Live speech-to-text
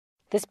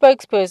The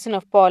spokesperson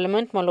of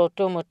Parliament,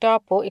 Moloto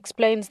Motapo,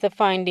 explains the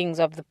findings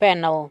of the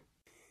panel.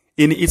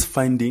 In its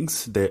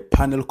findings, the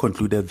panel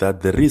concluded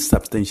that there is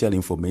substantial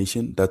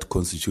information that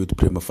constitute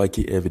prima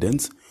facie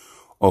evidence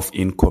of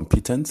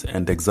incompetence,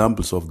 and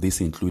examples of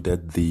this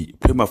included the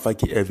prima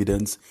facie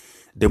evidence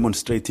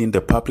demonstrating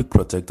the public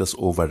protector's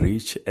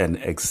overreach and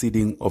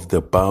exceeding of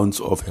the bounds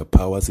of her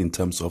powers in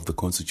terms of the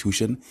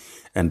Constitution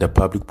and the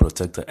Public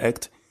Protector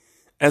Act,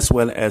 as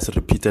well as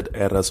repeated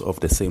errors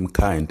of the same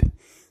kind,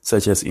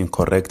 such as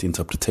incorrect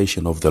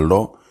interpretation of the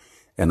law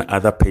and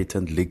other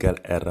patent legal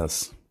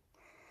errors.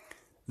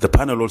 The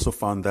panel also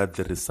found that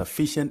there is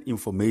sufficient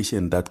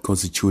information that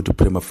constitute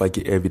prima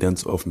facie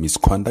evidence of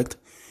misconduct,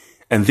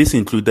 and this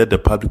included the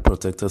public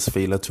protector's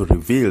failure to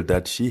reveal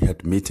that she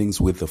had meetings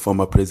with the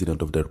former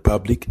president of the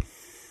Republic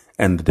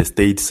and the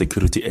State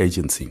Security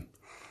Agency,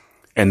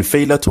 and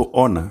failure to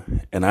honor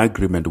an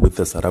agreement with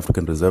the South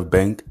African Reserve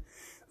Bank,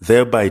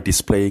 thereby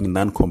displaying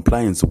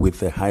non-compliance with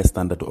the high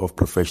standard of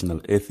professional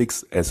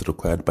ethics as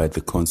required by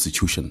the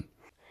Constitution.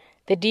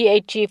 The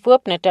DA Chief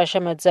Whip, Natasha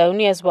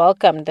Mazzoni, has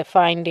welcomed the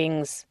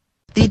findings.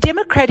 The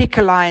Democratic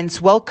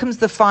Alliance welcomes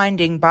the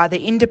finding by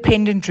the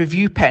Independent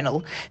Review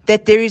Panel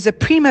that there is a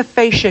prima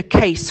facie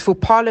case for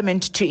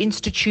Parliament to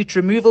institute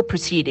removal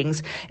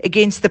proceedings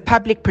against the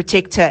Public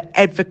Protector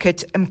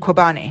Advocate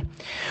Mkhwebane.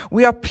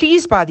 We are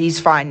pleased by these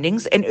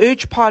findings and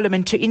urge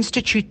Parliament to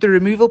institute the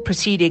removal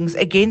proceedings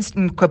against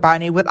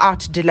Mkhwebane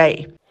without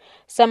delay.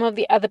 Some of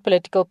the other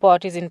political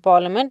parties in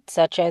Parliament,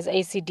 such as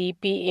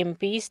ACDP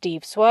MP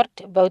Steve Swart,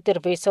 Wouter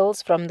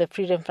Wessels from the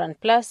Freedom Front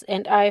Plus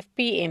and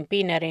IFP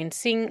MP Naren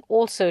Singh,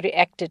 also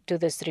reacted to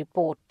this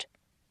report.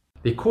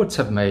 The courts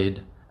have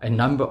made a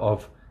number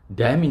of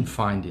damning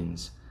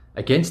findings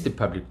against the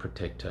Public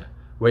Protector,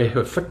 where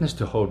her fitness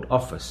to hold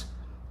office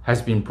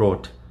has been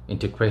brought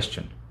into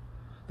question.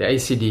 The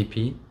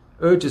ACDP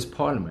urges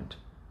Parliament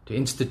to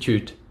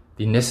institute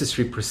the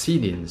necessary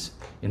proceedings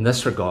in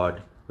this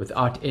regard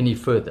without any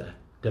further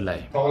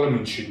delay.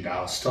 Parliament should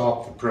now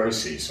start the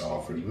process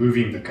of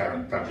removing the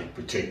current Public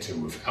Protector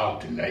without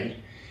delay.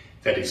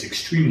 That is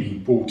extremely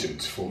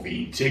important for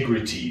the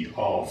integrity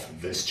of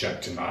this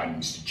Chapter 9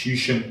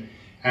 institution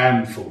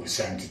and for the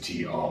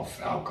sanctity of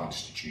our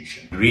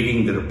Constitution.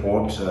 Reading the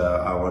report,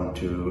 I want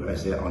to,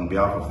 on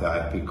behalf of the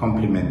IFP,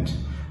 compliment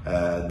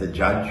the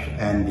judge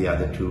and the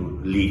other two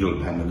legal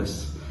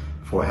panelists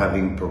for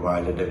having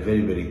provided a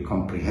very, very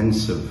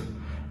comprehensive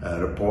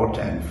report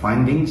and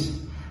findings.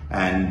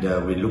 And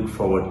we look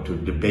forward to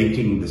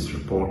debating this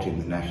report in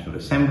the National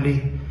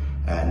Assembly.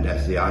 And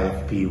as the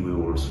IFP, we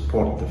will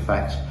support the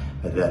fact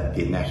that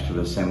the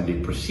National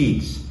Assembly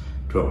proceeds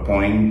to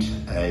appoint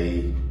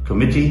a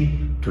committee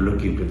to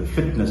look into the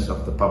fitness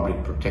of the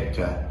Public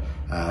Protector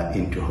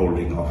into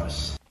holding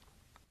office.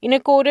 In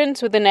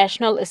accordance with the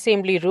National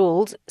Assembly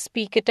rules,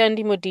 Speaker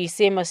Thandi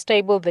Modise must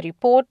table the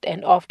report,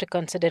 and after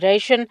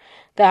consideration,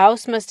 the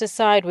House must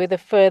decide whether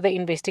further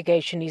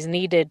investigation is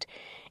needed.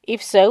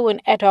 If so,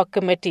 an ad hoc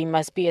committee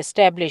must be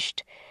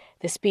established.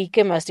 The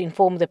Speaker must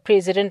inform the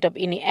President of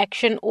any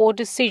action or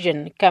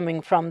decision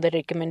coming from the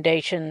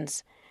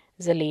recommendations.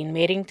 Zelene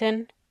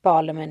Merrington,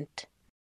 Parliament.